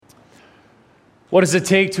What does it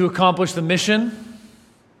take to accomplish the mission?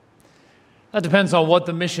 That depends on what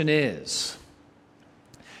the mission is.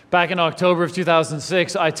 Back in October of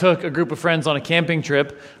 2006, I took a group of friends on a camping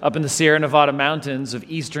trip up in the Sierra Nevada mountains of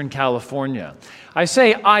Eastern California. I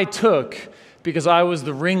say I took because I was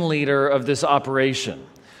the ringleader of this operation.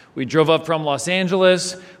 We drove up from Los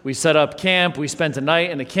Angeles, we set up camp, we spent a night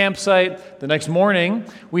in a campsite. The next morning,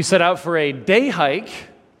 we set out for a day hike.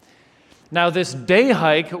 Now, this day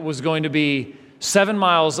hike was going to be 7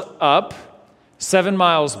 miles up, 7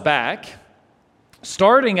 miles back,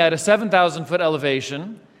 starting at a 7,000-foot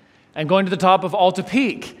elevation and going to the top of Alta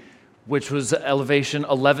Peak, which was elevation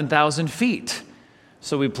 11,000 feet.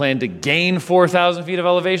 So we planned to gain 4,000 feet of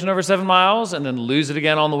elevation over 7 miles and then lose it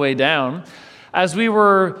again on the way down. As we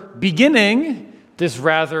were beginning this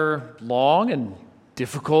rather long and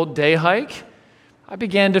difficult day hike, I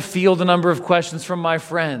began to field a number of questions from my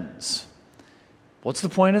friends. What's the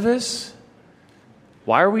point of this?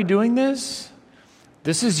 Why are we doing this?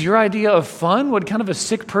 This is your idea of fun? What kind of a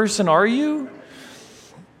sick person are you?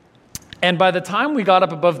 And by the time we got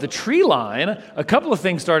up above the tree line, a couple of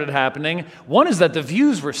things started happening. One is that the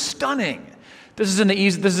views were stunning. This is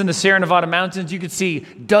in the Sierra Nevada mountains. You could see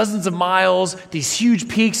dozens of miles, these huge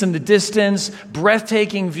peaks in the distance,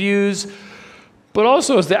 breathtaking views. But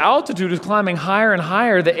also, as the altitude is climbing higher and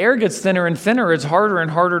higher, the air gets thinner and thinner. It's harder and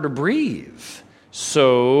harder to breathe.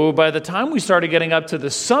 So by the time we started getting up to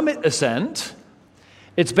the summit ascent,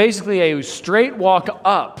 it's basically a straight walk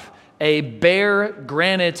up a bare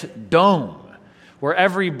granite dome where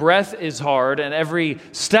every breath is hard and every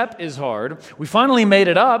step is hard. We finally made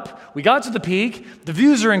it up. We got to the peak. The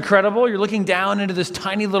views are incredible. You're looking down into this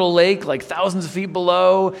tiny little lake like thousands of feet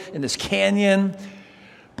below in this canyon.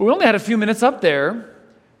 But we only had a few minutes up there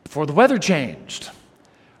before the weather changed.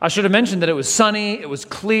 I should have mentioned that it was sunny, it was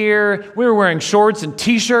clear, we were wearing shorts and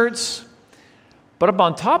t-shirts. But up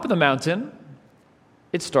on top of the mountain,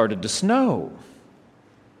 it started to snow.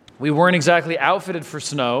 We weren't exactly outfitted for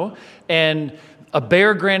snow, and a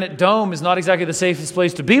bare granite dome is not exactly the safest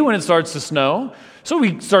place to be when it starts to snow. So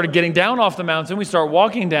we started getting down off the mountain. We start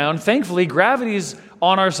walking down. Thankfully, gravity's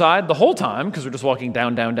on our side the whole time because we're just walking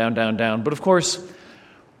down, down, down, down, down. But of course,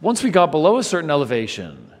 once we got below a certain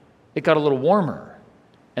elevation, it got a little warmer.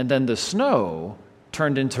 And then the snow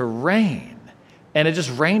turned into rain. And it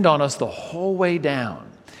just rained on us the whole way down.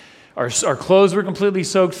 Our clothes were completely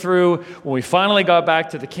soaked through. When we finally got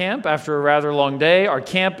back to the camp after a rather long day, our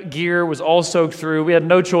camp gear was all soaked through. We had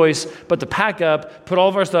no choice but to pack up, put all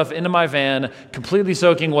of our stuff into my van, completely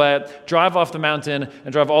soaking wet, drive off the mountain,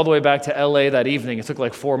 and drive all the way back to LA that evening. It took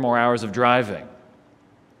like 4 more hours of driving.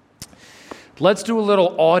 Let's do a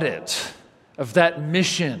little audit of that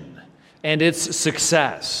mission and its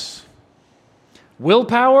success.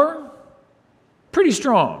 Willpower, pretty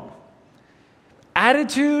strong.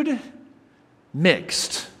 Attitude,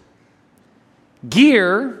 mixed.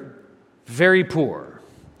 Gear, very poor.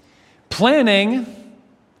 Planning,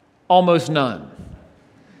 almost none.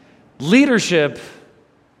 Leadership,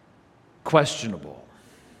 questionable.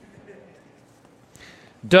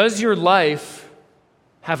 Does your life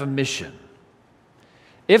have a mission?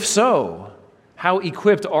 If so, how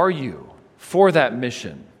equipped are you for that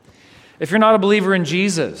mission? If you're not a believer in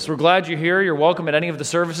Jesus, we're glad you're here. You're welcome at any of the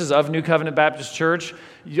services of New Covenant Baptist Church.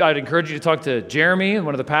 I'd encourage you to talk to Jeremy,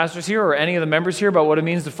 one of the pastors here, or any of the members here about what it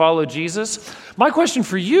means to follow Jesus. My question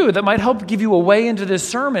for you that might help give you a way into this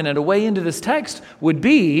sermon and a way into this text would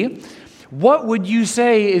be, what would you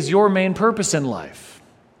say is your main purpose in life?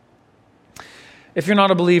 If you're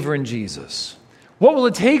not a believer in Jesus, what will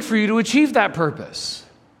it take for you to achieve that purpose?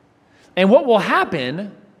 And what will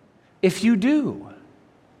happen if you do?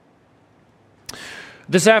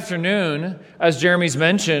 This afternoon, as Jeremy's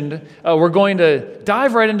mentioned, we're going to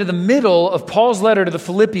dive right into the middle of Paul's letter to the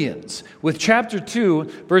Philippians with chapter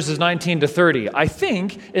 2, verses 19 to 30. I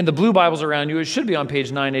think in the blue Bibles around you, it should be on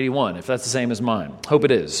page 981, if that's the same as mine. Hope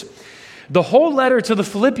it is. The whole letter to the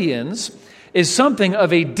Philippians is something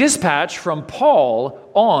of a dispatch from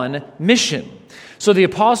Paul on mission. So the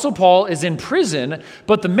Apostle Paul is in prison,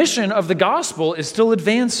 but the mission of the gospel is still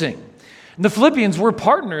advancing. The Philippians were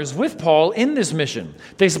partners with Paul in this mission.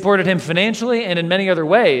 They supported him financially and in many other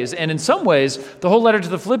ways. And in some ways, the whole letter to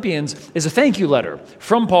the Philippians is a thank you letter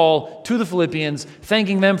from Paul to the Philippians,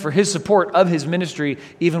 thanking them for his support of his ministry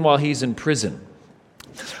even while he's in prison.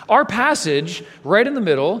 Our passage, right in the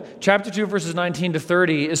middle, chapter 2, verses 19 to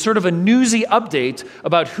 30, is sort of a newsy update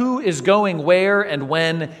about who is going where and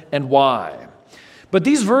when and why. But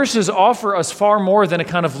these verses offer us far more than a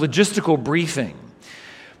kind of logistical briefing.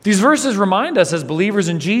 These verses remind us as believers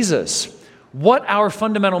in Jesus what our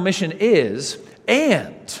fundamental mission is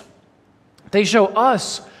and They show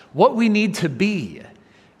us what we need to be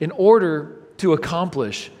in order to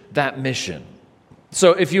accomplish that mission.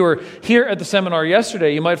 So if you were here at the seminar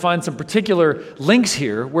yesterday, you might find some particular links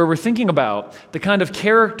here where we're thinking about the kind of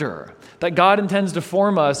character that God intends to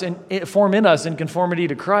form in us in conformity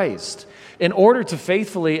to Christ in order to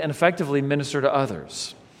faithfully and effectively minister to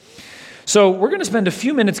others. So we're going to spend a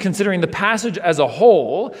few minutes considering the passage as a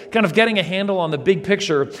whole, kind of getting a handle on the big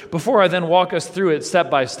picture before I then walk us through it step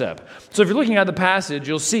by step. So if you're looking at the passage,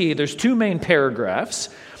 you'll see there's two main paragraphs.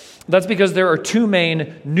 That's because there are two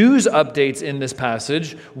main news updates in this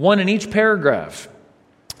passage, one in each paragraph.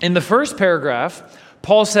 In the first paragraph,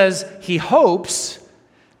 Paul says he hopes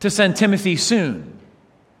to send Timothy soon.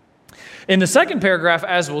 In the second paragraph,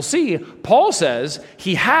 as we'll see, Paul says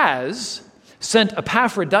he has sent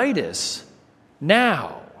Epaphroditus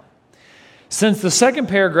now. Since the second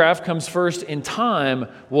paragraph comes first in time,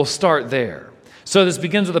 we'll start there. So this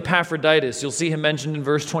begins with Epaphroditus. You'll see him mentioned in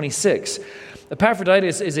verse 26.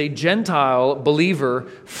 Epaphroditus is a Gentile believer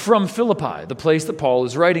from Philippi, the place that Paul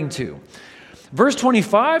is writing to. Verse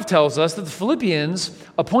 25 tells us that the Philippians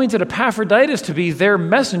appointed Epaphroditus to be their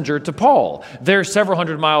messenger to Paul. They're several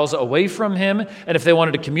hundred miles away from him, and if they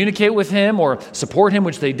wanted to communicate with him or support him,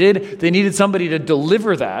 which they did, they needed somebody to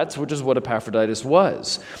deliver that, which is what Epaphroditus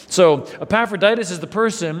was. So Epaphroditus is the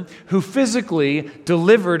person who physically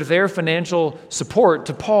delivered their financial support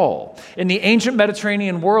to Paul. In the ancient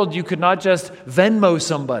Mediterranean world, you could not just Venmo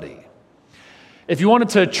somebody. If you wanted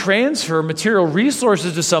to transfer material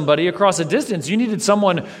resources to somebody across a distance, you needed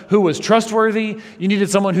someone who was trustworthy. You needed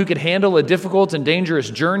someone who could handle a difficult and dangerous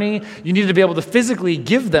journey. You needed to be able to physically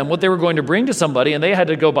give them what they were going to bring to somebody, and they had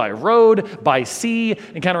to go by road, by sea,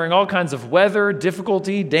 encountering all kinds of weather,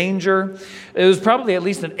 difficulty, danger. It was probably at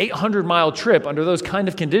least an 800-mile trip under those kind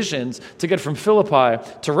of conditions to get from Philippi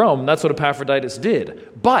to Rome. That's what Epaphroditus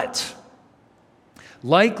did. But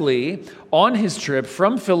likely, on his trip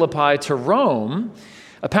from Philippi to Rome,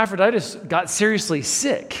 Epaphroditus got seriously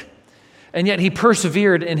sick, and yet he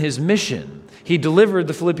persevered in his mission. He delivered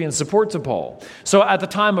the Philippian support to Paul. So at the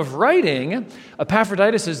time of writing,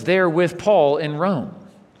 Epaphroditus is there with Paul in Rome.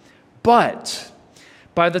 But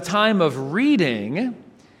by the time of reading,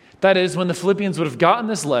 that is, when the Philippians would have gotten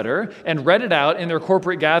this letter and read it out in their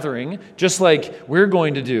corporate gathering, just like we're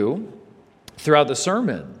going to do throughout the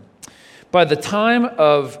sermon, by the time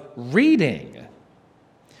of reading,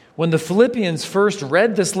 when the Philippians first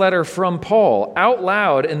read this letter from Paul out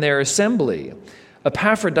loud in their assembly,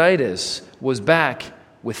 Epaphroditus was back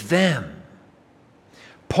with them.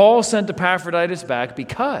 Paul sent Epaphroditus back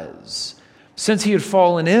because, since he had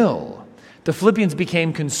fallen ill, the Philippians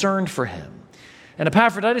became concerned for him. And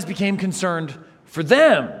Epaphroditus became concerned for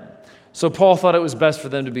them. So Paul thought it was best for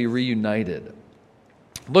them to be reunited.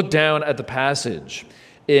 Look down at the passage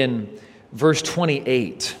in verse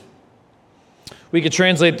 28. We could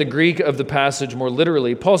translate the Greek of the passage more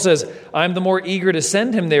literally. Paul says, I am the more eager to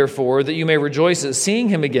send him, therefore, that you may rejoice at seeing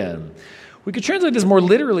him again. We could translate this more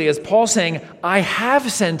literally as Paul saying, I have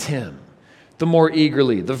sent him the more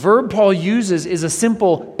eagerly. The verb Paul uses is a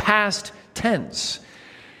simple past tense.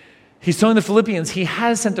 He's telling the Philippians he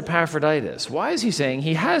has sent Epaphroditus. Why is he saying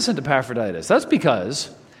he has sent Epaphroditus? That's because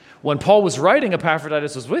when Paul was writing,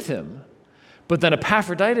 Epaphroditus was with him. But then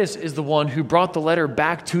Epaphroditus is the one who brought the letter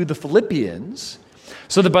back to the Philippians,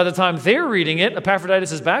 so that by the time they're reading it,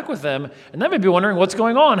 Epaphroditus is back with them, and they may be wondering what's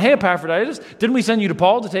going on. Hey, Epaphroditus, didn't we send you to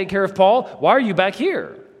Paul to take care of Paul? Why are you back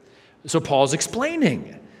here? So Paul's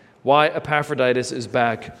explaining why Epaphroditus is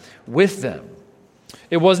back with them.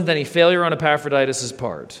 It wasn't any failure on Epaphroditus'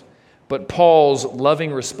 part, but Paul's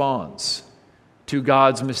loving response to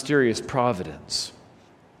God's mysterious providence.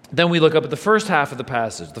 Then we look up at the first half of the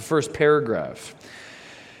passage, the first paragraph.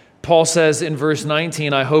 Paul says in verse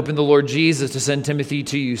 19, I hope in the Lord Jesus to send Timothy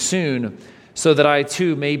to you soon, so that I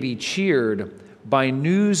too may be cheered by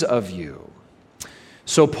news of you.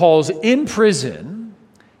 So Paul's in prison.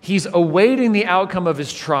 He's awaiting the outcome of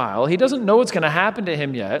his trial. He doesn't know what's going to happen to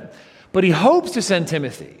him yet, but he hopes to send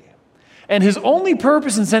Timothy. And his only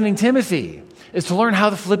purpose in sending Timothy is to learn how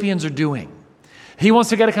the Philippians are doing. He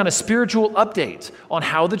wants to get a kind of spiritual update on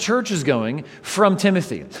how the church is going from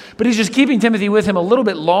Timothy. But he's just keeping Timothy with him a little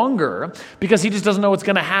bit longer because he just doesn't know what's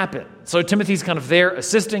going to happen. So Timothy's kind of there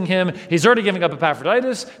assisting him. He's already giving up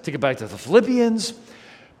Epaphroditus to get back to the Philippians.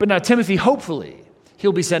 But now Timothy, hopefully,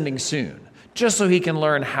 he'll be sending soon, just so he can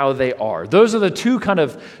learn how they are. Those are the two kind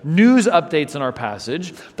of news updates in our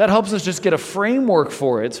passage. That helps us just get a framework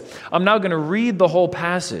for it. I'm now going to read the whole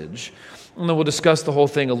passage, and then we'll discuss the whole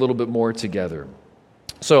thing a little bit more together.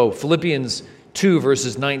 So, Philippians 2,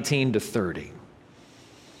 verses 19 to 30.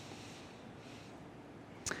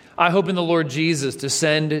 I hope in the Lord Jesus to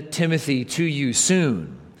send Timothy to you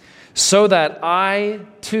soon, so that I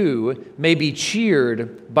too may be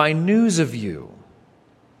cheered by news of you.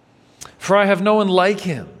 For I have no one like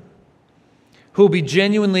him who will be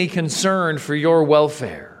genuinely concerned for your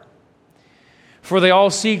welfare. For they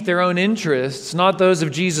all seek their own interests, not those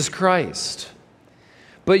of Jesus Christ.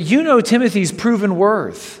 But you know Timothy's proven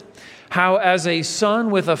worth, how as a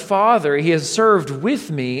son with a father he has served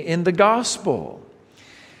with me in the gospel.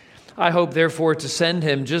 I hope, therefore, to send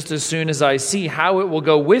him just as soon as I see how it will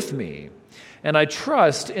go with me, and I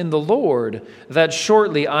trust in the Lord that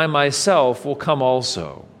shortly I myself will come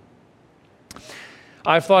also.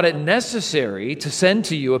 I've thought it necessary to send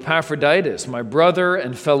to you Epaphroditus, my brother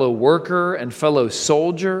and fellow worker and fellow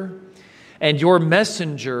soldier, and your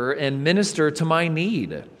messenger and minister to my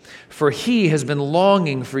need, for he has been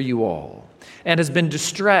longing for you all, and has been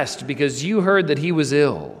distressed because you heard that he was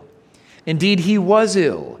ill. Indeed, he was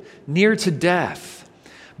ill, near to death,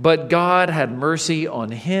 but God had mercy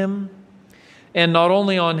on him, and not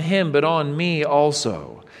only on him, but on me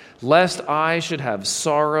also, lest I should have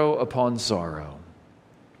sorrow upon sorrow.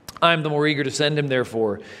 I am the more eager to send him,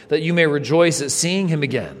 therefore, that you may rejoice at seeing him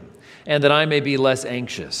again, and that I may be less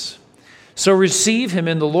anxious. So receive him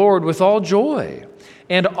in the Lord with all joy,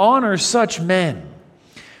 and honor such men,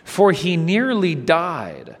 for he nearly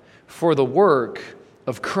died for the work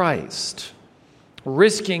of Christ,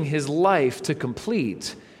 risking his life to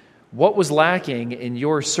complete what was lacking in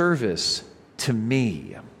your service to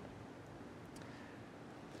me.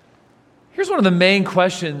 Here's one of the main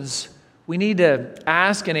questions we need to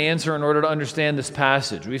ask and answer in order to understand this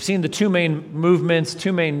passage. We've seen the two main movements,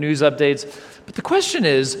 two main news updates, but the question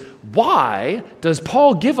is, why does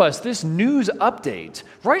Paul give us this news update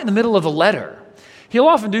right in the middle of the letter? He'll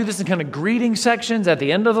often do this in kind of greeting sections at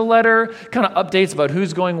the end of the letter, kind of updates about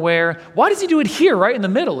who's going where. Why does he do it here, right in the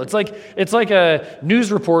middle? It's like a news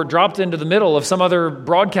report dropped into the middle of some other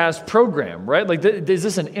broadcast program, right? Like, is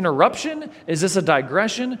this an interruption? Is this a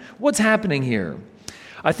digression? What's happening here?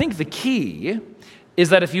 I think the key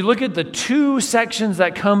is that if you look at the two sections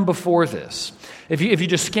that come before this, if you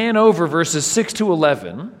just scan over verses 6 to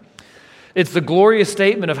 11, it's the glorious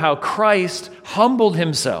statement of how Christ humbled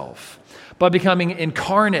himself by becoming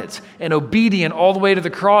incarnate and obedient all the way to the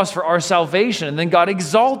cross for our salvation. And then God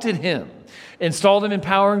exalted him, installed him in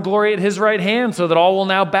power and glory at his right hand so that all will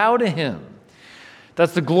now bow to him.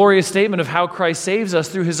 That's the glorious statement of how Christ saves us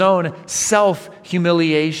through his own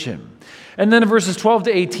self-humiliation. And then in verses 12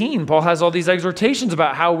 to 18, Paul has all these exhortations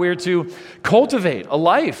about how we're to cultivate a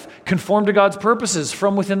life conformed to God's purposes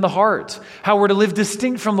from within the heart, how we're to live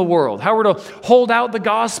distinct from the world, how we're to hold out the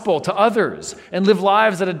gospel to others and live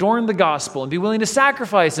lives that adorn the gospel and be willing to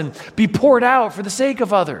sacrifice and be poured out for the sake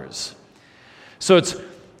of others. So it's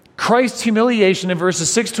Christ's humiliation in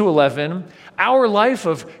verses 6 to 11, our life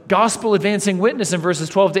of gospel-advancing witness in verses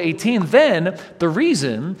 12 to 18. Then the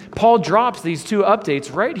reason Paul drops these two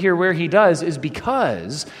updates right here where he does is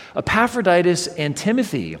because Epaphroditus and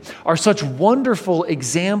Timothy are such wonderful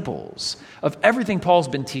examples of everything Paul's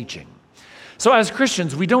been teaching. So as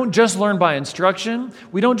Christians, we don't just learn by instruction.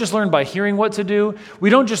 We don't just learn by hearing what to do.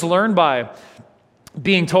 We don't just learn by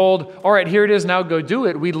being told, all right, here it is, now go do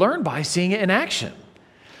it. We learn by seeing it in action.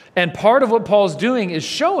 And part of what Paul's doing is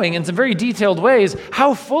showing in some very detailed ways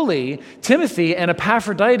how fully Timothy and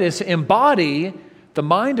Epaphroditus embody the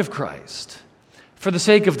mind of Christ for the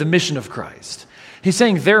sake of the mission of Christ. He's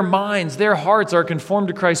saying their minds, their hearts are conformed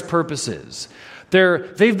to Christ's purposes.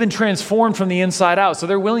 They've been transformed from the inside out, so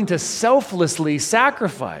they're willing to selflessly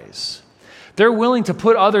sacrifice. They're willing to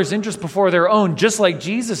put others' interests before their own, just like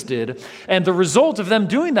Jesus did. And the result of them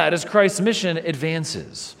doing that is Christ's mission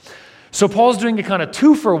advances. So Paul's doing a kind of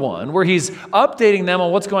 2-for-1, where he's updating them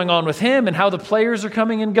on what's going on with him and how the players are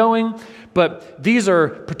coming and going. But these are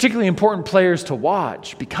particularly important players to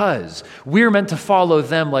watch because we're meant to follow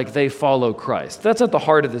them like they follow Christ. That's at the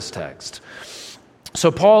heart of this text.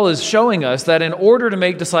 So Paul is showing us that in order to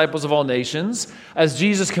make disciples of all nations, as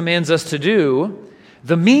Jesus commands us to do,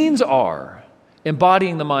 the means are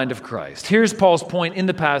embodying the mind of Christ. Here's Paul's point in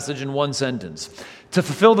the passage in one sentence. To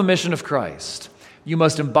fulfill the mission of Christ, you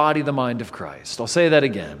must embody the mind of Christ. I'll say that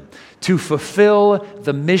again. To fulfill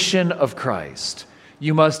the mission of Christ,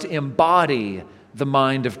 you must embody the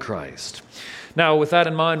mind of Christ. Now, with that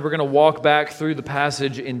in mind, we're going to walk back through the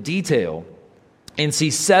passage in detail and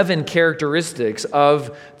see 7 characteristics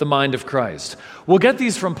of the mind of Christ. We'll get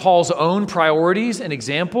these from Paul's own priorities and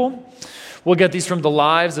example. We'll get these from the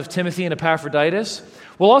lives of Timothy and Epaphroditus.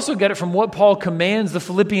 We'll also get it from what Paul commands the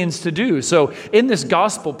Philippians to do. So in this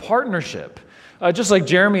gospel partnership, Just like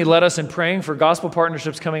Jeremy led us in praying for gospel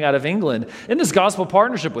partnerships coming out of England, in this gospel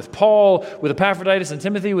partnership with Paul, with Epaphroditus and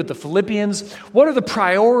Timothy, with the Philippians, what are the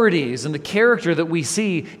priorities and the character that we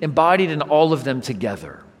see embodied in all of them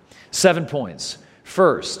together? 7 points.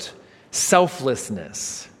 First,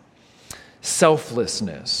 selflessness.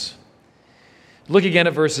 Selflessness. Look again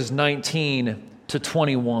at verses 19 to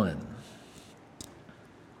 21.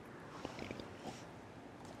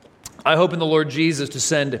 I hope in the Lord Jesus to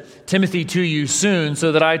send Timothy to you soon,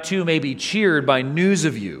 so that I too may be cheered by news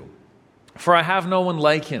of you. For I have no one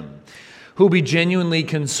like him who will be genuinely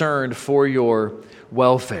concerned for your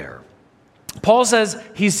welfare. Paul says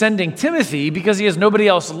he's sending Timothy because he has nobody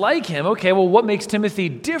else like him. Okay, well, what makes Timothy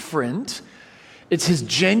different? It's his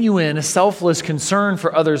genuine, selfless concern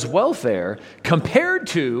for others' welfare compared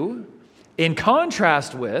to, in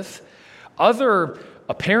contrast with, other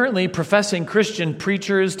apparently professing Christian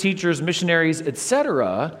preachers, teachers, missionaries,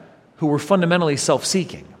 etc., who were fundamentally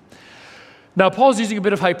self-seeking. Now, Paul's using a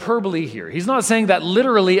bit of hyperbole here. He's not saying that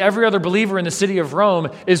literally every other believer in the city of Rome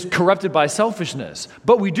is corrupted by selfishness.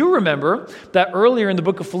 But we do remember that earlier in the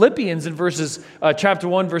book of Philippians, in chapter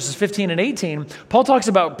 1, verses 15 and 18, Paul talks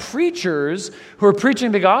about preachers who are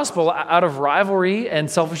preaching the gospel out of rivalry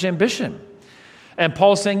and selfish ambition. And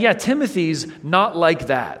Paul's saying, yeah, Timothy's not like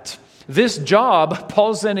that. This job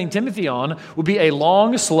Paul's sending Timothy on will be a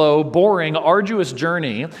long, slow, boring, arduous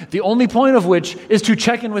journey, the only point of which is to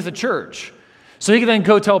check in with the church. So he can then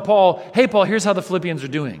go tell Paul, hey, Paul, here's how the Philippians are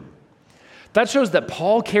doing. That shows that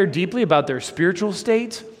Paul cared deeply about their spiritual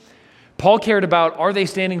state. Paul cared about, are they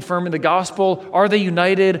standing firm in the gospel? Are they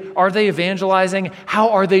united? Are they evangelizing? How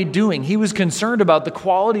are they doing? He was concerned about the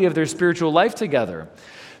quality of their spiritual life together,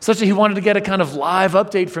 such that he wanted to get a kind of live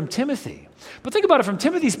update from Timothy. But think about it from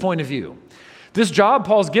Timothy's point of view. This job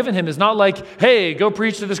Paul's given him is not like, hey, go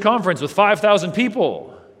preach to this conference with 5,000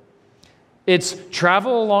 people. It's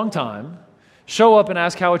travel a long time, show up and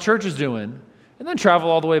ask how a church is doing, and then travel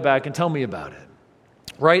all the way back and tell me about it.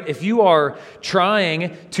 Right? If you are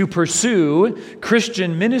trying to pursue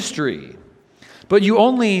Christian ministry, but you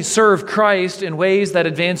only serve Christ in ways that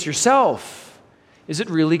advance yourself, is it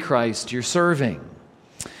really Christ you're serving?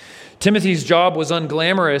 Timothy's job was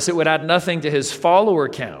unglamorous. It would add nothing to his follower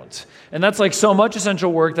count. And that's like so much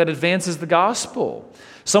essential work that advances the gospel.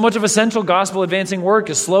 So much of essential gospel advancing work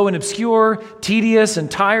is slow and obscure, tedious and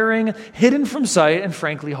tiring, hidden from sight, and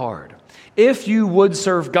frankly hard. If you would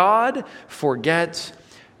serve God, forget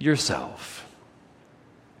yourself.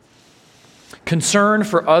 Concern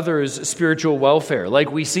for others' spiritual welfare,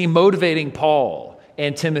 like we see motivating Paul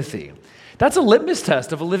and Timothy. That's a litmus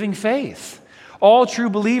test of a living faith. All true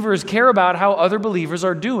believers care about how other believers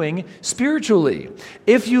are doing spiritually.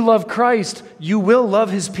 If you love Christ, you will love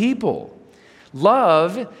his people.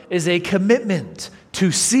 Love is a commitment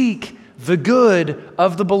to seek the good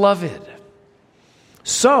of the beloved.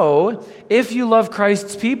 So, if you love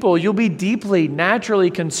Christ's people, you'll be deeply, naturally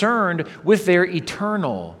concerned with their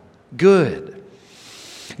eternal good.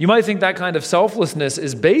 You might think that kind of selflessness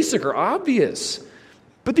is basic or obvious,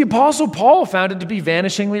 but the Apostle Paul found it to be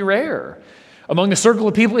vanishingly rare. Among the circle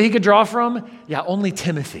of people he could draw from, only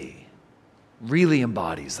Timothy really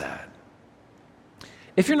embodies that.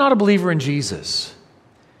 If you're not a believer in Jesus,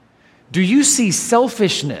 do you see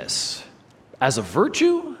selfishness as a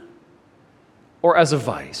virtue or as a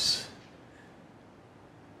vice?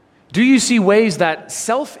 Do you see ways that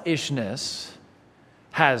selfishness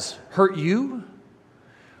has hurt you,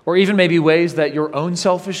 or even maybe ways that your own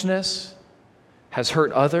selfishness has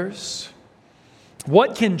hurt others?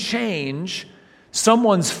 What can change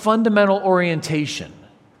someone's fundamental orientation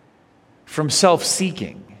from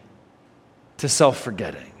self-seeking to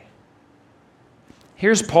self-forgetting?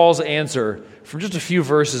 Here's Paul's answer from just a few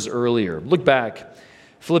verses earlier. Look back,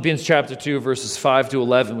 Philippians chapter 2, verses 5 to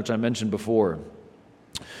 11, which I mentioned before.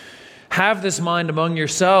 Have this mind among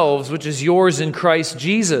yourselves, which is yours in Christ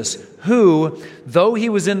Jesus, who, though he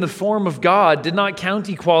was in the form of God, did not count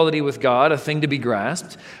equality with God a thing to be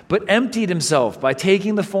grasped, but emptied himself by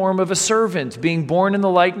taking the form of a servant, being born in the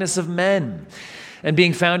likeness of men. And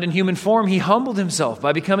being found in human form, he humbled himself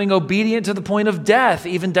by becoming obedient to the point of death,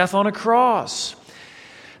 even death on a cross.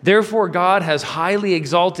 Therefore, God has highly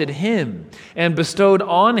exalted him and bestowed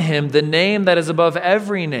on him the name that is above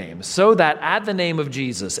every name, so that at the name of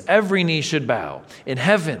Jesus, every knee should bow in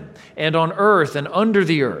heaven and on earth and under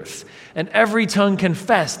the earth, and every tongue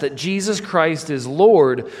confess that Jesus Christ is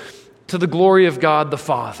Lord, to the glory of God the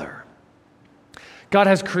Father. God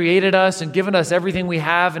has created us and given us everything we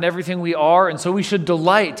have and everything we are, and so we should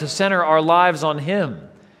delight to center our lives on him.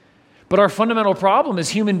 But our fundamental problem as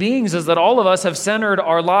human beings is that all of us have centered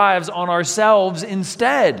our lives on ourselves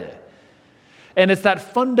instead. And it's that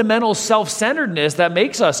fundamental self-centeredness that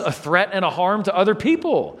makes us a threat and a harm to other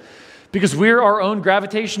people, because we're our own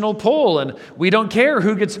gravitational pull and we don't care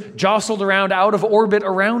who gets jostled around out of orbit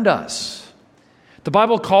around us. The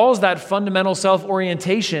Bible calls that fundamental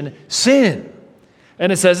self-orientation sin.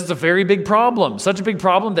 And it says it's a very big problem, such a big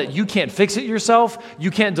problem that you can't fix it yourself, you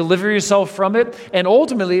can't deliver yourself from it, and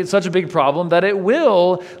ultimately it's such a big problem that it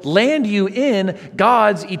will land you in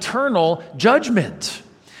God's eternal judgment.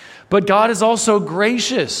 But God is also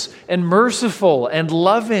gracious and merciful and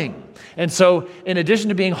loving. And so in addition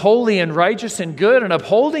to being holy and righteous and good and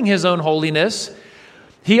upholding his own holiness,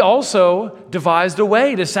 he also devised a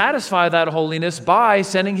way to satisfy that holiness by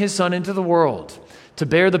sending his Son into the world to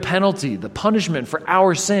bear the penalty, the punishment for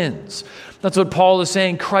our sins. That's what Paul is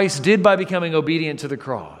saying Christ did by becoming obedient to the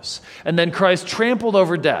cross. And then Christ trampled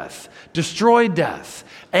over death, destroyed death,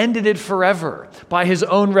 ended it forever by his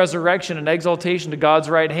own resurrection and exaltation to God's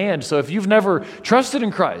right hand. So if you've never trusted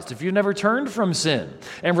in Christ, if you've never turned from sin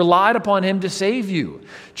and relied upon him to save you,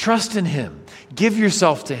 trust in him, give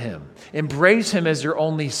yourself to him, embrace him as your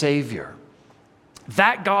only Savior.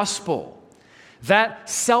 That gospel, that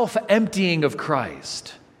self-emptying of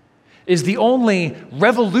Christ, is the only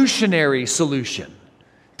revolutionary solution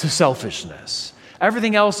to selfishness.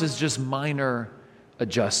 Everything else is just minor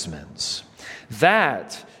adjustments.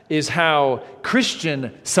 That is how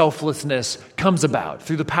Christian selflessness comes about,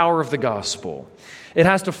 through the power of the gospel. It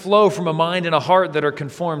has to flow from a mind and a heart that are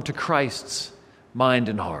conformed to Christ's mind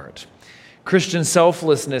and heart. Christian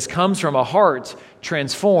selflessness comes from a heart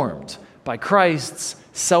transformed by Christ's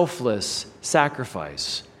selfless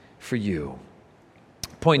sacrifice for you.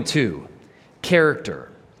 Point 2, character.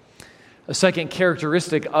 A second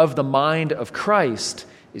characteristic of the mind of Christ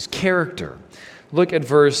is character. Look at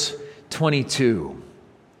verse 22.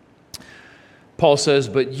 Paul says,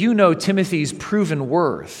 "But you know Timothy's proven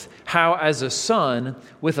worth, how as a son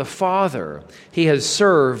with a father he has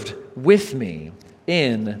served with me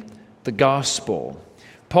in the gospel."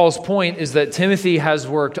 Paul's point is that Timothy has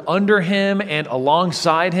worked under him and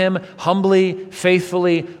alongside him, humbly,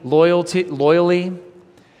 faithfully, loyally.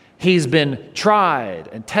 He's been tried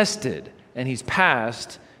and tested, and he's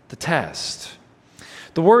passed the test.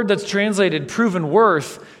 The word that's translated proven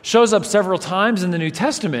worth shows up several times in the New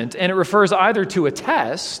Testament, and it refers either to a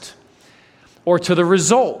test or to the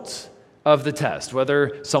result of the test,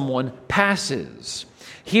 whether someone passes.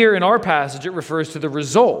 Here in our passage, it refers to the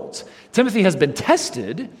result. Timothy has been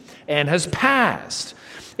tested and has passed.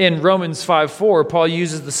 In Romans 5:4, Paul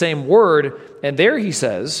uses the same word, and there he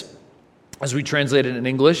says, as we translate it in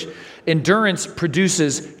English, endurance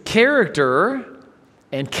produces character,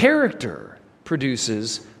 and character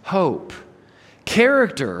produces hope.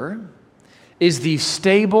 Character is the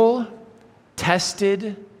stable,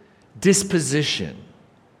 tested disposition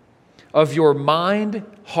of your mind,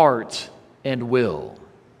 heart, and will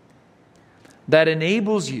that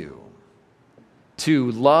enables you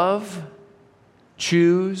to love,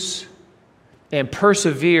 choose, and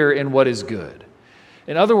persevere in what is good.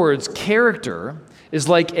 In other words, character is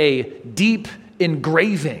like a deep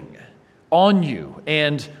engraving on you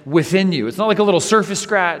and within you. It's not like a little surface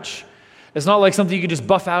scratch. It's not like something you can just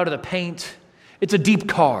buff out of the paint. It's a deep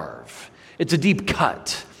carve. It's a deep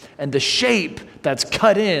cut. And the shape that's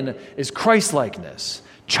cut in is Christ-likeness,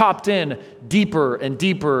 chopped in deeper and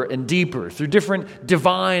deeper and deeper through different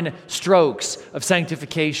divine strokes of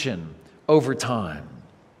sanctification over time.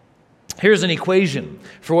 Here's an equation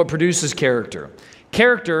for what produces character.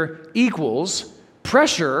 Character equals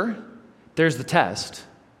pressure, there's the test,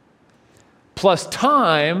 plus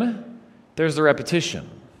time, there's the repetition,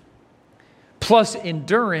 plus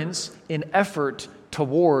endurance in effort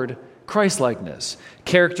toward Christ-likeness.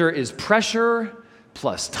 Character is pressure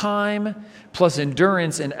plus time plus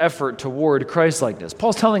endurance and effort toward Christ-likeness.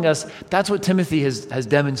 Paul's telling us that's what Timothy has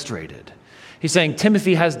demonstrated. He's saying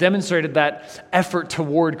Timothy has demonstrated that effort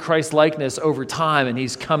toward Christ-likeness over time, and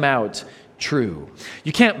he's come out true.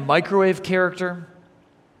 You can't microwave character.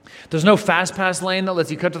 There's no fast pass lane that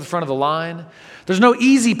lets you cut to the front of the line. There's no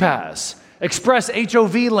easy pass, express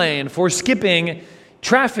HOV lane for skipping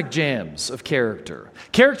traffic jams of character.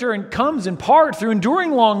 Character comes in part through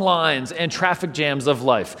enduring long lines and traffic jams of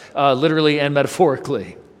life, literally and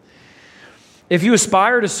metaphorically. If you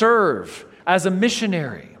aspire to serve as a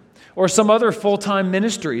missionary or some other full-time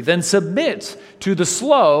ministry, then submit to the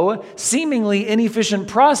slow, seemingly inefficient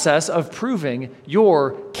process of proving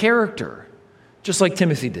your character, just like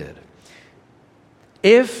Timothy did.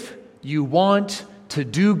 If you want to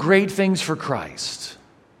do great things for Christ,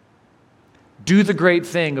 do the great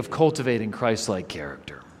thing of cultivating Christ-like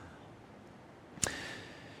character.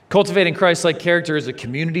 Cultivating Christ-like character is a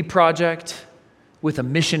community project, with a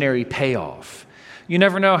missionary payoff. You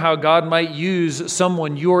never know how God might use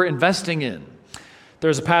someone you're investing in.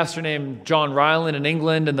 There's a pastor named John Ryland in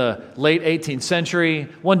England in the late 18th century.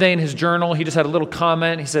 One day in his journal, he just had a little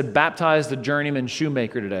comment. He said, "Baptized a journeyman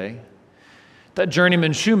shoemaker today." That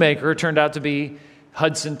journeyman shoemaker turned out to be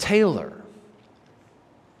Hudson Taylor.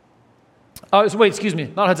 Excuse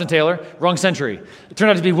me, not Hudson Taylor, wrong century. It turned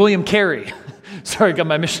out to be William Carey. Sorry, got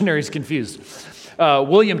my missionaries confused.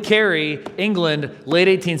 William Carey, England, late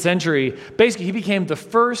 18th century. Basically, he became the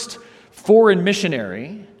first foreign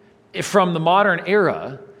missionary from the modern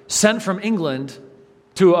era sent from England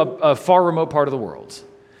to a far remote part of the world.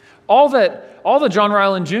 All that John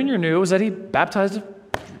Ryland Jr. knew was that he baptized a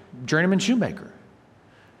journeyman shoemaker.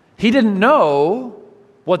 He didn't know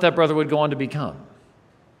what that brother would go on to become.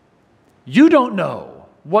 You don't know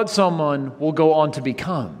what someone will go on to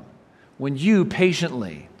become when you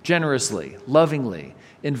patiently, generously, lovingly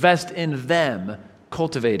invest in them,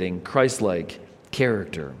 cultivating Christ-like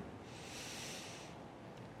character.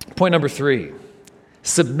 Point number 3,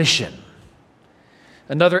 submission.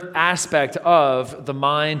 Another aspect of the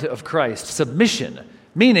mind of Christ. Submission,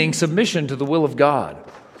 meaning submission to the will of God.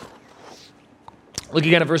 Look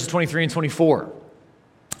again at verses 23 and 24.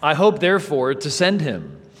 "I hope, therefore, to send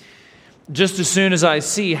him, just as soon as I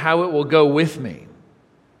see how it will go with me.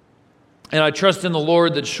 And I trust in the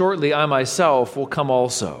Lord that shortly I myself will come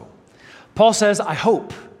also." Paul says, I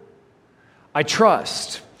hope. I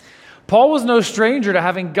trust. Paul was no stranger to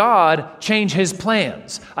having God change his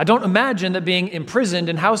plans. I don't imagine that being imprisoned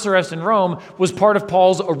in house arrest in Rome was part of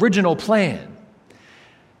Paul's original plan.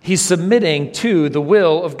 He's submitting to the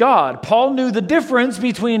will of God. Paul knew the difference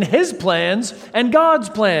between his plans and God's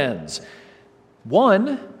plans.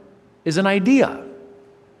 One is an idea.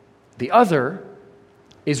 The other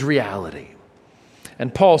is reality.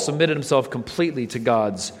 And Paul submitted himself completely to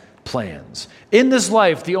God's plans. In this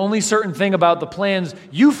life, the only certain thing about the plans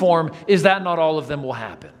you form is that not all of them will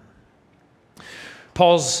happen.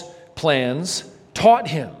 Paul's plans taught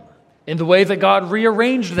him in the way that God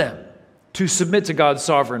rearranged them to submit to God's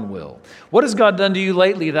sovereign will. What has God done to you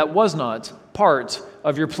lately that was not part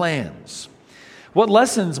of your plans? What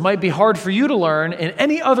lessons might be hard for you to learn in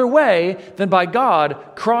any other way than by God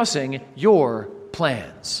crossing your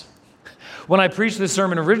plans? When I preached this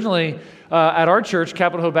sermon originally at our church,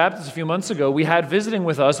 Capitol Hill Baptist, a few months ago, we had visiting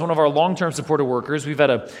with us one of our long-term supported workers. We've had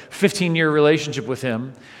a 15-year relationship with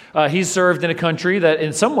him. He's served in a country that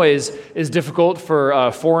in some ways is difficult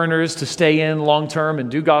for foreigners to stay in long-term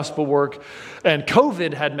and do gospel work. And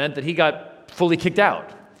COVID had meant that he got fully kicked out.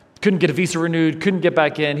 Couldn't get a visa renewed, couldn't get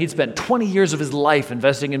back in. He'd spent 20 years of his life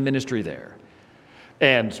investing in ministry there.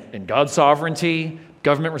 And in God's sovereignty,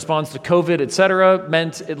 government response to COVID, etc.,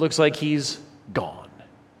 meant it looks like he's gone.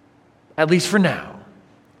 At least for now.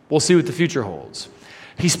 We'll see what the future holds.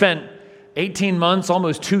 He spent 18 months,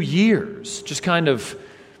 almost 2 years, just kind of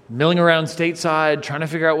milling around stateside, trying to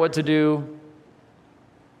figure out what to do.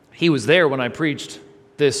 He was there when I preached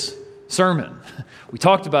this sermon. We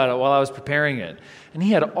talked about it while I was preparing it. And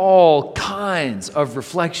he had all kinds of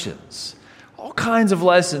reflections, all kinds of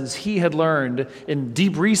lessons he had learned in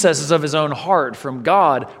deep recesses of his own heart from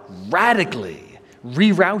God, radically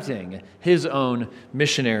rerouting his own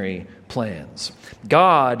missionary plans.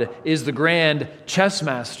 God is the grand chess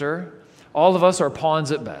master. All of us are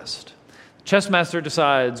pawns at best. The chess master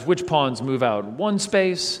decides which pawns move out one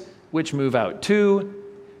space, which move out two,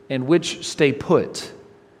 and which stay put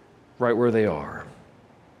right where they are.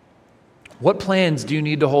 What plans do you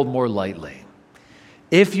need to hold more lightly?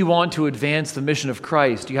 If you want to advance the mission of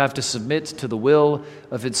Christ, you have to submit to the will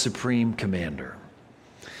of its supreme commander.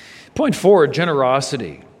 Point 4,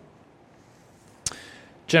 generosity.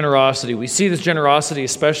 Generosity. We see this generosity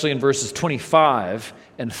especially in verses 25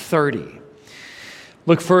 and 30.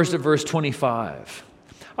 Look first at verse 25.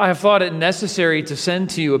 "I have thought it necessary to send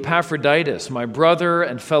to you Epaphroditus, my brother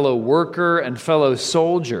and fellow worker and fellow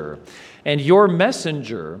soldier, and your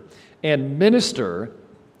messenger and minister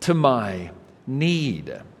to my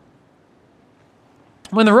need."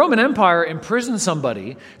 When the Roman Empire imprisoned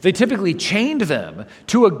somebody, they typically chained them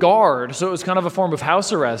to a guard, so it was kind of a form of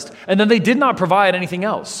house arrest, and then they did not provide anything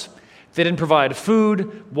else. They didn't provide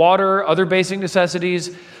food, water, other basic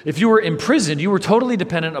necessities. If you were imprisoned, you were totally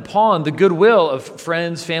dependent upon the goodwill of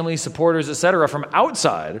friends, family, supporters, etc., from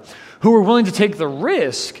outside, who were willing to take the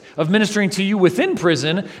risk of ministering to you within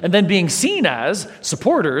prison and then being seen as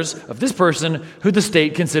supporters of this person who the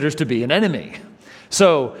state considers to be an enemy.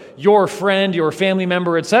 So your friend, your family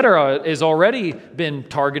member, etc., has already been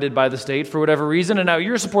targeted by the state for whatever reason, and now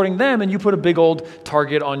you're supporting them, and you put a big old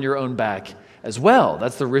target on your own back as well.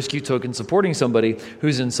 That's the risk you took in supporting somebody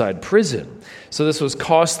who's inside prison. So this was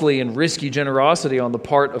costly and risky generosity on the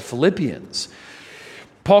part of Philippians.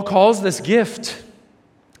 Paul calls this gift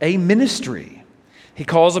a ministry. He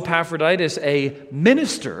calls Epaphroditus a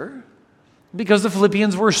minister because the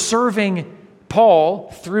Philippians were serving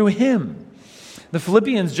Paul through him. The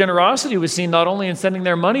Philippians' generosity was seen not only in sending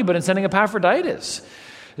their money, but in sending Epaphroditus.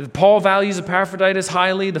 Paul values Epaphroditus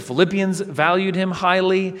highly. The Philippians valued him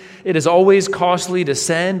highly. It is always costly to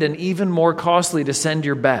send, and even more costly to send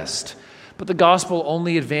your best. But the gospel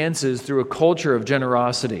only advances through a culture of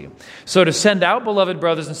generosity. So to send out beloved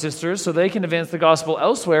brothers and sisters so they can advance the gospel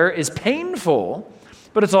elsewhere is painful,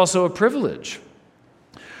 but it's also a privilege.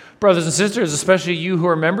 Brothers and sisters, especially you who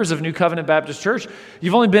are members of New Covenant Baptist Church,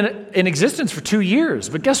 you've only been in existence for 2 years.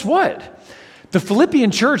 But guess what? The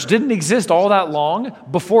Philippian church didn't exist all that long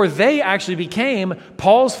before they actually became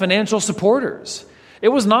Paul's financial supporters. It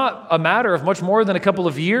was not a matter of much more than a couple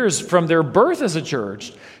of years from their birth as a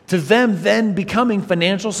church to them then becoming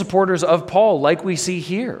financial supporters of Paul, like we see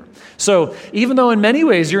here. So even though in many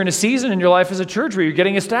ways you're in a season in your life as a church where you're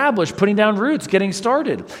getting established, putting down roots, getting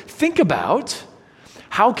started, think about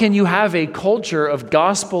how can you have a culture of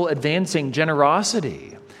gospel advancing generosity?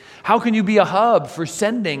 How can you be a hub for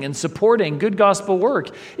sending and supporting good gospel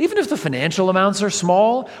work? Even if the financial amounts are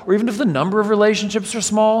small, or even if the number of relationships are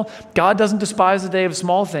small, God doesn't despise the day of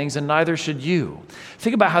small things, and neither should you.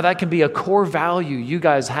 Think about how that can be a core value you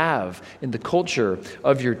guys have in the culture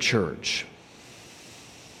of your church.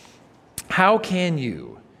 How can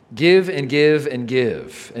you give and give and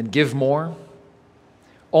give and give more?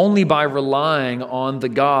 Only by relying on the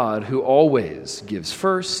God who always gives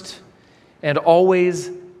first and always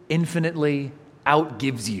infinitely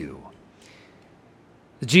outgives you.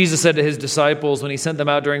 Jesus said to his disciples when he sent them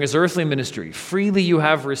out during his earthly ministry, freely you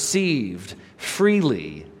have received,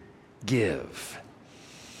 freely give.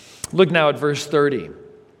 Look now at verse 30,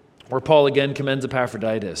 where Paul again commends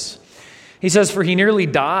Epaphroditus. He says, for he nearly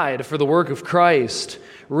died for the work of Christ,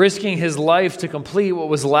 risking his life to complete what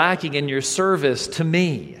was lacking in your service to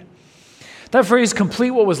me. That phrase,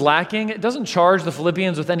 complete what was lacking, it doesn't charge the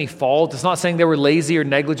Philippians with any fault. It's not saying they were lazy or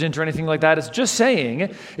negligent or anything like that. It's just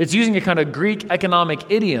saying, it's using a kind of Greek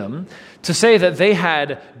economic idiom to say that they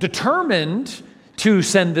had determined to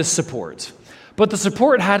send this support. But the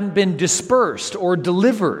support hadn't been dispersed or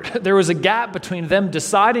delivered. There was a gap between them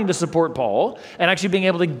deciding to support Paul and actually being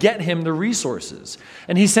able to get him the resources.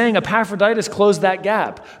 And he's saying Epaphroditus closed that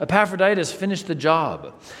gap. Epaphroditus finished the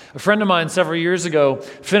job. A friend of mine several years ago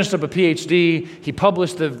finished up a PhD. He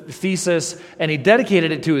published the thesis and he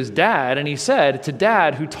dedicated it to his dad. And he said, to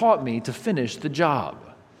Dad who taught me to finish the job.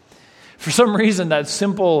 For some reason, that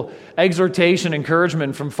simple exhortation,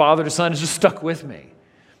 encouragement from father to son has just stuck with me.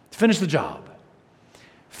 Finish the job.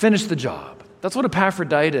 Finish the job. That's what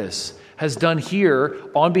Epaphroditus has done here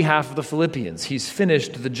on behalf of the Philippians. He's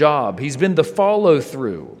finished the job. He's been the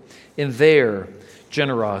follow-through in their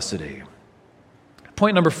generosity.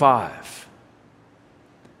 Point number 5,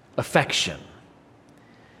 affection.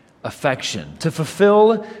 Affection. To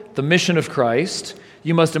fulfill the mission of Christ,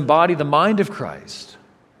 you must embody the mind of Christ.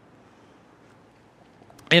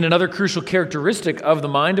 And another crucial characteristic of the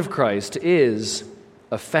mind of Christ is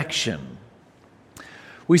affection.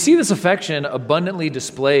 We see this affection abundantly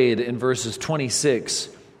displayed in verses 26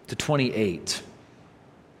 to 28.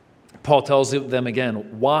 Paul tells them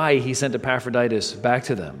again why he sent Epaphroditus back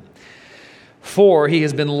to them. For he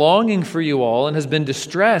has been longing for you all and has been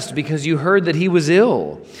distressed because you heard that he was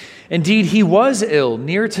ill. Indeed, he was ill,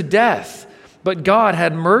 near to death. But God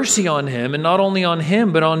had mercy on him, and not only on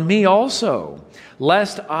him, but on me also,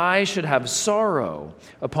 lest I should have sorrow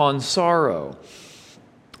upon sorrow.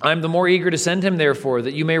 I am the more eager to send him, therefore,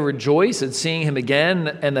 that you may rejoice at seeing him again,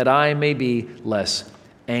 and that I may be less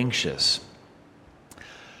anxious.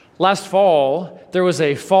 Last fall, there was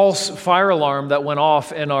a false fire alarm that went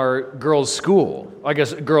off in our girls' school. I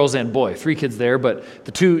guess girls and boy, 3 kids there, but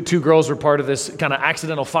the two girls were part of this kind of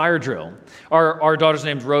accidental fire drill. Our daughters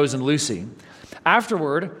named Rose and Lucy.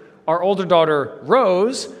 Afterward, our older daughter,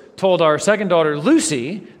 Rose, told our second daughter,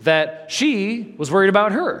 Lucy, that she was worried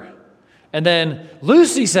about her. And then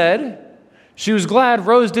Lucy said she was glad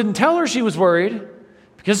Rose didn't tell her she was worried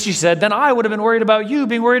because she said, then I would have been worried about you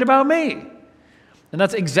being worried about me. And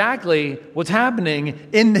that's exactly what's happening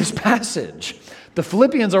in this passage. The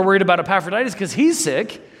Philippians are worried about Epaphroditus because he's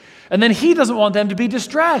sick, and then he doesn't want them to be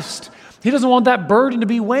distressed. He doesn't want that burden to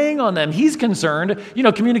be weighing on them. He's concerned.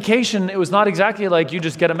 Communication, it was not exactly like you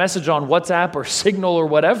just get a message on WhatsApp or Signal or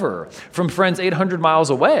whatever from friends 800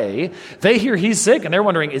 miles away. They hear he's sick, and they're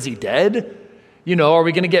wondering, is he dead? Are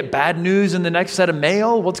we going to get bad news in the next set of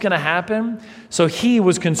mail? What's going to happen? So he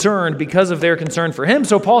was concerned because of their concern for him.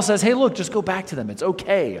 So Paul says, hey, look, just go back to them. It's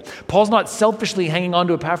okay. Paul's not selfishly hanging on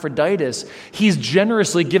to Epaphroditus. He's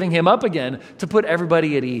generously giving him up again to put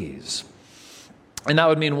everybody at ease. And that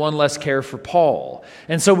would mean one less care for Paul.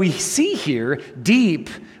 And so we see here deep,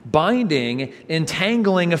 binding,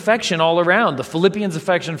 entangling affection all around. The Philippians'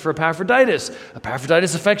 affection for Epaphroditus.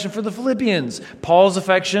 Epaphroditus' affection for the Philippians. Paul's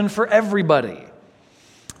affection for everybody.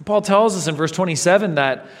 Paul tells us in verse 27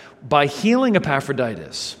 that by healing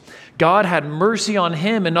Epaphroditus, God had mercy on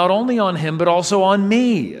him, and not only on him, but also on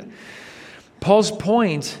me. Paul's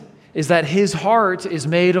point is that his heart is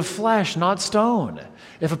made of flesh, not stone.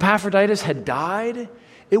 If Epaphroditus had died,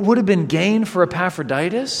 it would have been gain for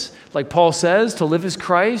Epaphroditus, like Paul says, to live as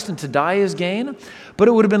Christ and to die as gain, but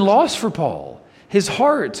it would have been loss for Paul. His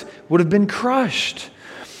heart would have been crushed.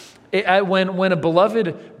 When a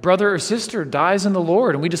beloved brother or sister dies in the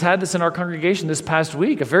Lord, and we just had this in our congregation this past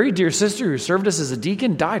week, a very dear sister who served us as a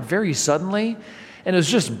deacon died very suddenly, and it was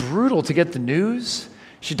just brutal to get the news.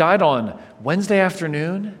 She died on Wednesday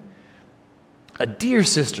afternoon. A dear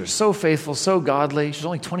sister, so faithful, so godly. She's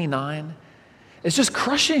only 29. It's just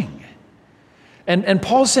crushing. And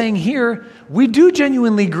Paul's saying here, we do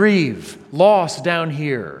genuinely grieve loss down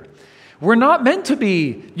here. We're not meant to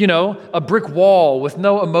be, a brick wall with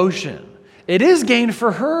no emotion. It is gain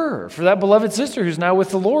for her, for that beloved sister who's now with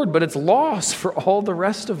the Lord, but it's loss for all the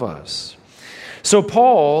rest of us. So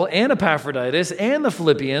Paul and Epaphroditus and the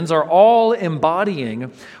Philippians are all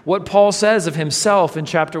embodying what Paul says of himself in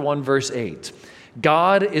chapter 1, verse 8.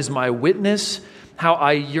 God is my witness, how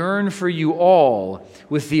I yearn for you all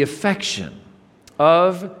with the affection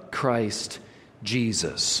of Christ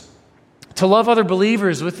Jesus. To love other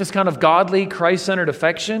believers with this kind of godly, Christ-centered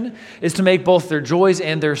affection is to make both their joys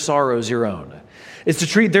and their sorrows your own. It's to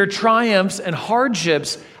treat their triumphs and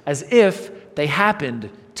hardships as if they happened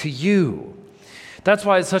to you. That's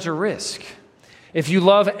why it's such a risk. If you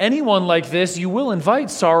love anyone like this, you will invite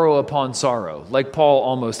sorrow upon sorrow, like Paul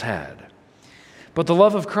almost had. But the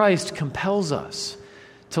love of Christ compels us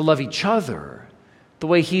to love each other the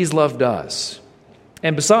way he's loved us.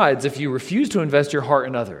 And besides, if you refuse to invest your heart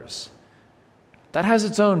in others, that has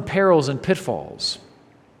its own perils and pitfalls.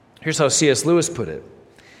 Here's how C.S. Lewis put it.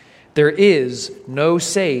 There is no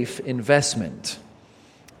safe investment.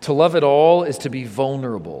 To love at all is to be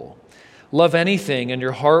vulnerable. Love anything and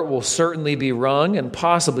your heart will certainly be wrung and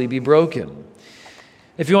possibly be broken.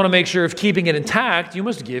 If you want to make sure of keeping it intact, you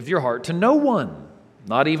must give your heart to no one,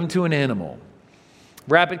 not even to an animal.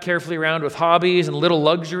 Wrap it carefully around with hobbies and little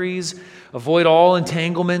luxuries. Avoid all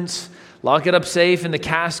entanglements. Lock it up safe in the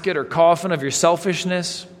casket or coffin of your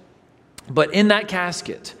selfishness. But in that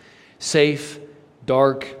casket, safe,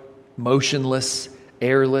 dark, motionless,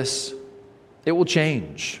 airless, it will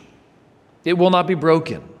change. It will not be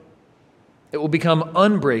broken. It will become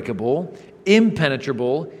unbreakable,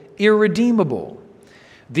 impenetrable, irredeemable.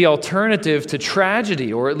 The alternative to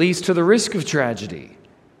tragedy, or at least to the risk of tragedy,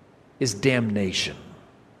 is damnation.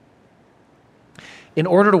 In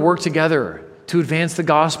order to work together to advance the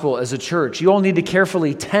gospel as a church, you all need to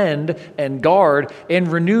carefully tend and guard and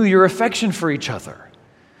renew your affection for each other.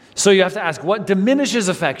 So you have to ask, what diminishes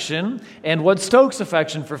affection and what stokes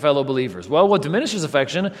affection for fellow believers? Well, what diminishes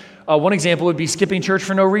affection, one example would be skipping church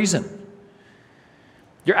for no reason.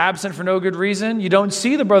 You're absent for no good reason. You don't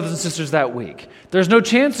see the brothers and sisters that week. There's no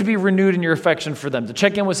chance to be renewed in your affection for them, to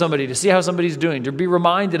check in with somebody, to see how somebody's doing, to be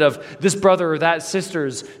reminded of this brother or that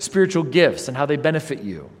sister's spiritual gifts and how they benefit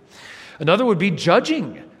you. Another would be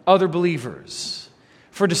judging other believers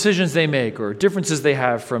for decisions they make or differences they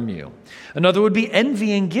have from you. Another would be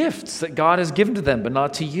envying gifts that God has given to them, but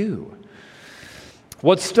not to you.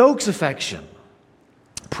 What stokes affection?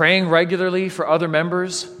 Praying regularly for other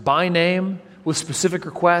members by name with specific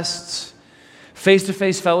requests,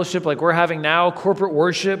 face-to-face fellowship like we're having now, corporate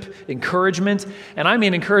worship, encouragement. And I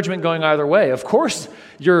mean encouragement going either way. Of course,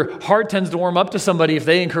 your heart tends to warm up to somebody if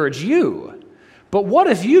they encourage you. But what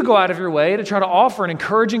if you go out of your way to try to offer an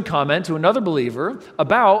encouraging comment to another believer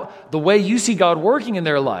about the way you see God working in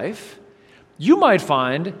their life? You might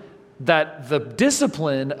find that the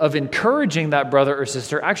discipline of encouraging that brother or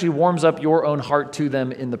sister actually warms up your own heart to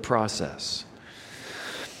them in the process.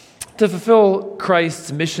 To fulfill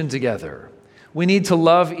Christ's mission together, we need to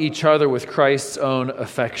love each other with Christ's own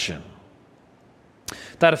affection.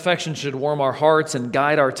 That affection should warm our hearts and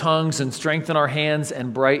guide our tongues and strengthen our hands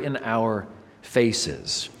and brighten our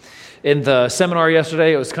faces. In the seminar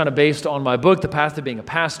yesterday, it was kind of based on my book, The Path to Being a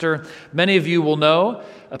Pastor. Many of you will know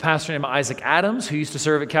a pastor named Isaac Adams, who used to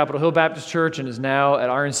serve at Capitol Hill Baptist Church and is now at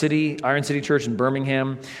Iron City Church in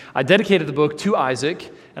Birmingham. I dedicated the book to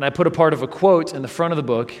Isaac, and I put a part of a quote in the front of the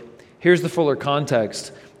book. Here's the fuller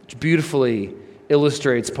context, which beautifully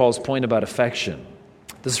illustrates Paul's point about affection.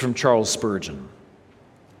 This is from Charles Spurgeon.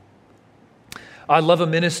 I love a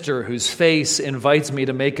minister whose face invites me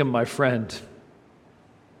to make him my friend.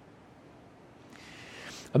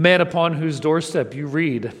 A man upon whose doorstep you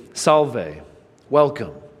read, Salve,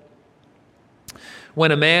 welcome.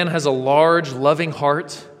 When a man has a large, loving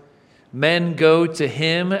heart, men go to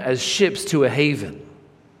him as ships to a haven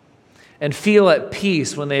and feel at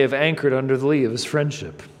peace when they have anchored under the lee of his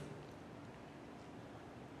friendship.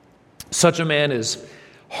 Such a man is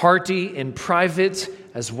hearty in private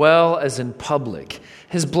as well as in public.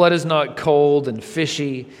 His blood is not cold and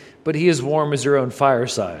fishy, but he is warm as your own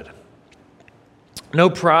fireside. No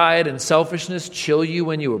pride and selfishness chill you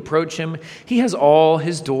when you approach him. He has all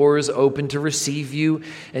his doors open to receive you,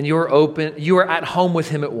 and you are at home with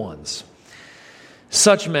him at once.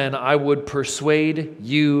 Such men I would persuade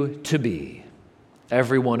you to be,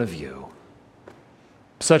 every one of you.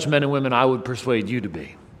 Such men and women I would persuade you to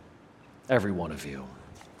be, every one of you.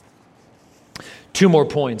 2 more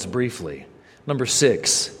points briefly. Number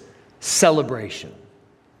 6, celebration.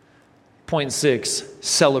 Point 6,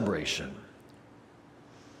 celebration.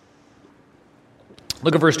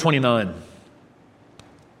 Look at verse 29.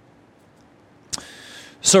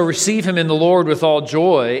 So receive him in the Lord with all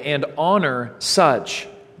joy and honor such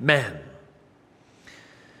men.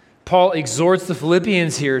 Paul exhorts the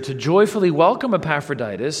Philippians here to joyfully welcome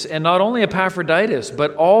Epaphroditus, and not only Epaphroditus,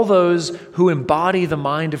 but all those who embody the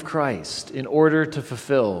mind of Christ in order to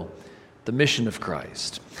fulfill the mission of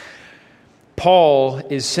Christ. Paul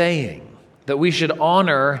is saying that we should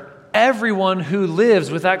honor everyone who lives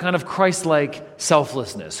with that kind of Christ-like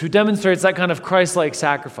selflessness, who demonstrates that kind of Christ-like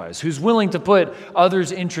sacrifice, who's willing to put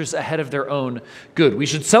others' interests ahead of their own good. We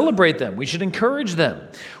should celebrate them. We should encourage them.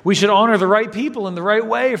 We should honor the right people in the right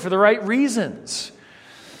way for the right reasons.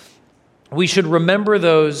 We should remember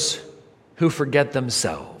those who forget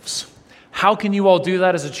themselves. How can you all do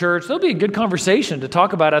that as a church? There'll be a good conversation to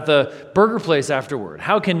talk about at the burger place afterward.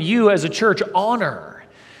 How can you as a church honor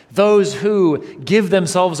those who give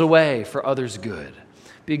themselves away for others' good?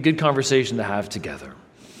 Be a good conversation to have together.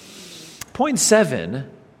 Point 7,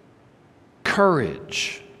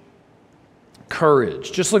 courage.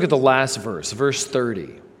 Courage. Just look at the last verse, verse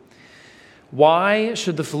 30. Why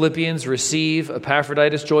should the Philippians receive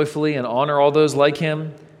Epaphroditus joyfully and honor all those like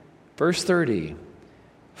him? Verse 30.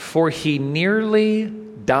 For he nearly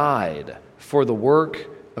died for the work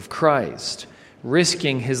of Christ,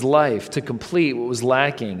 risking his life to complete what was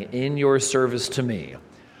lacking in your service to me.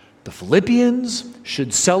 The Philippians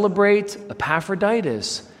should celebrate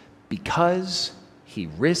Epaphroditus because he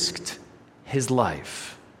risked his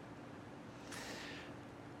life.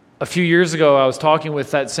 A few years ago, I was talking with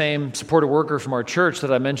that same supported worker from our church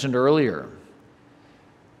that I mentioned earlier,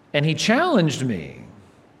 and he challenged me.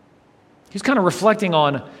 He's kind of reflecting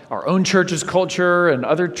on our own church's culture and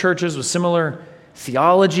other churches with similar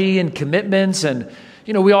theology and commitments, and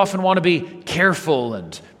we often want to be careful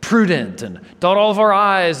and prudent and dot all of our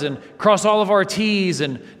I's and cross all of our T's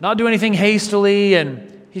and not do anything hastily.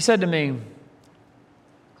 And he said to me,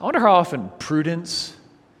 I wonder how often prudence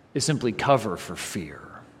is simply cover for fear.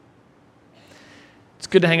 It's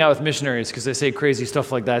good to hang out with missionaries because they say crazy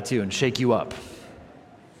stuff like that to you and shake you up.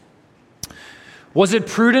 Was it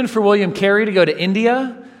prudent for William Carey to go to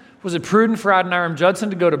India? Was it prudent for Adoniram Judson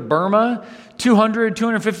to go to Burma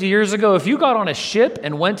 250 years ago? If you got on a ship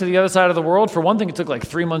and went to the other side of the world, for one thing, it took like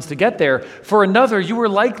 3 months to get there. For another, you were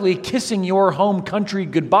likely kissing your home country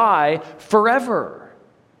goodbye forever.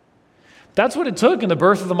 That's what it took in the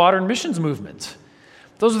birth of the modern missions movement.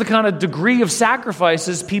 Those are the kind of degree of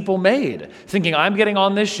sacrifices people made, thinking, I'm getting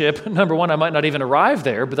on this ship. Number one, I might not even arrive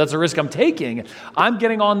there, but that's a risk I'm taking. I'm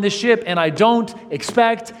getting on this ship, and I don't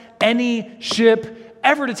expect any ship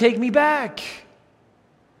ever to take me back.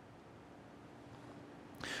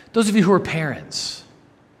 Those of you who are parents,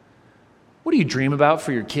 what do you dream about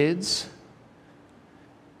for your kids?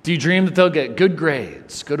 Do you dream that they'll get good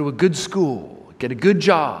grades, go to a good school, get a good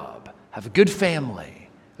job, have a good family,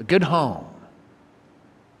 a good home?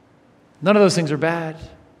 None of those things are bad.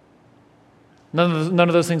 None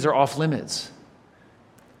of those things are off limits.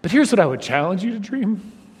 But here's what I would challenge you to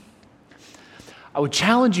dream. I would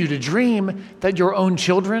challenge you to dream that your own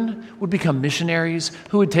children would become missionaries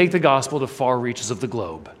who would take the gospel to far reaches of the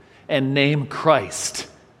globe and name Christ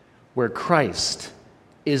where Christ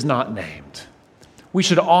is not named. We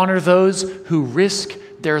should honor those who risk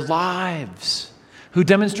their lives, who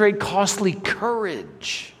demonstrate costly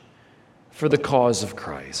courage for the cause of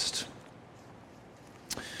Christ.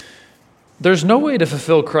 There's no way to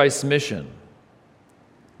fulfill Christ's mission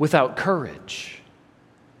without courage,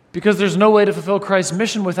 because there's no way to fulfill Christ's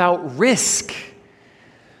mission without risk.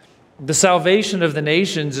 The salvation of the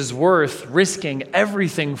nations is worth risking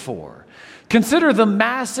everything for. Consider the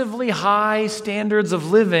massively high standards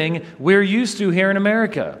of living we're used to here in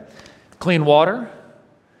America. Clean water,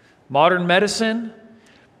 modern medicine,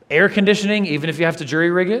 air conditioning, even if you have to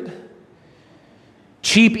jury-rig it,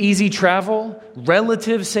 cheap, easy travel,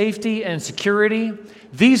 relative safety and security.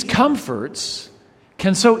 These comforts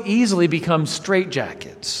can so easily become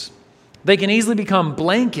straitjackets. They can easily become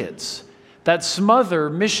blankets that smother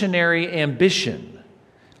missionary ambition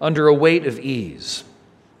under a weight of ease.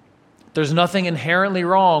 There's nothing inherently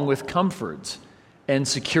wrong with comfort and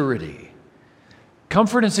security.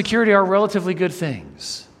 Comfort and security are relatively good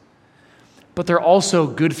things, but they're also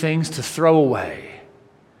good things to throw away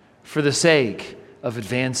for the sake of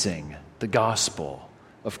advancing the gospel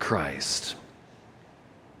of Christ.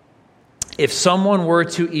 If someone were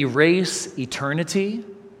to erase eternity,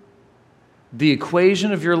 the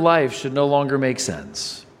equation of your life should no longer make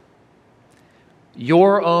sense.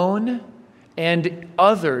 Your own and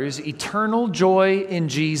others' eternal joy in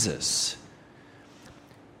Jesus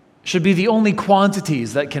should be the only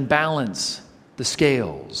quantities that can balance the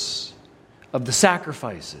scales of the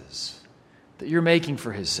sacrifices that you're making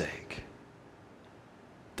for His sake.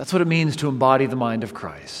 That's what it means to embody the mind of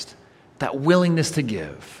Christ. That willingness to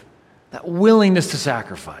give, that willingness to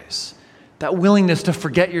sacrifice, that willingness to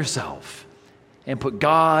forget yourself and put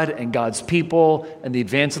God and God's people and the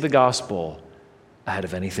advance of the gospel ahead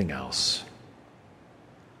of anything else.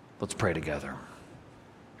 Let's pray together.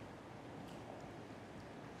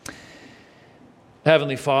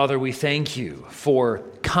 Heavenly Father, we thank you for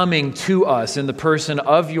coming to us in the person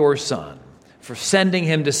of your Son, for sending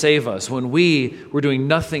Him to save us when we were doing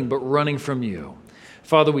nothing but running from you.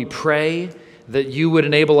 Father, we pray that you would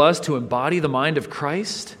enable us to embody the mind of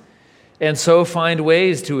Christ and so find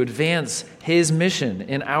ways to advance His mission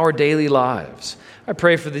in our daily lives. I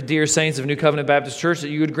pray for the dear saints of New Covenant Baptist Church that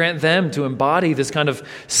you would grant them to embody this kind of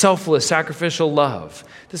selfless, sacrificial love,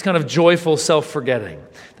 this kind of joyful self-forgetting,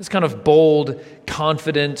 this kind of bold,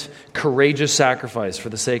 confident, courageous sacrifice for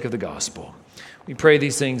the sake of the gospel. We pray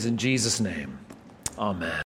these things in Jesus' name. Amen.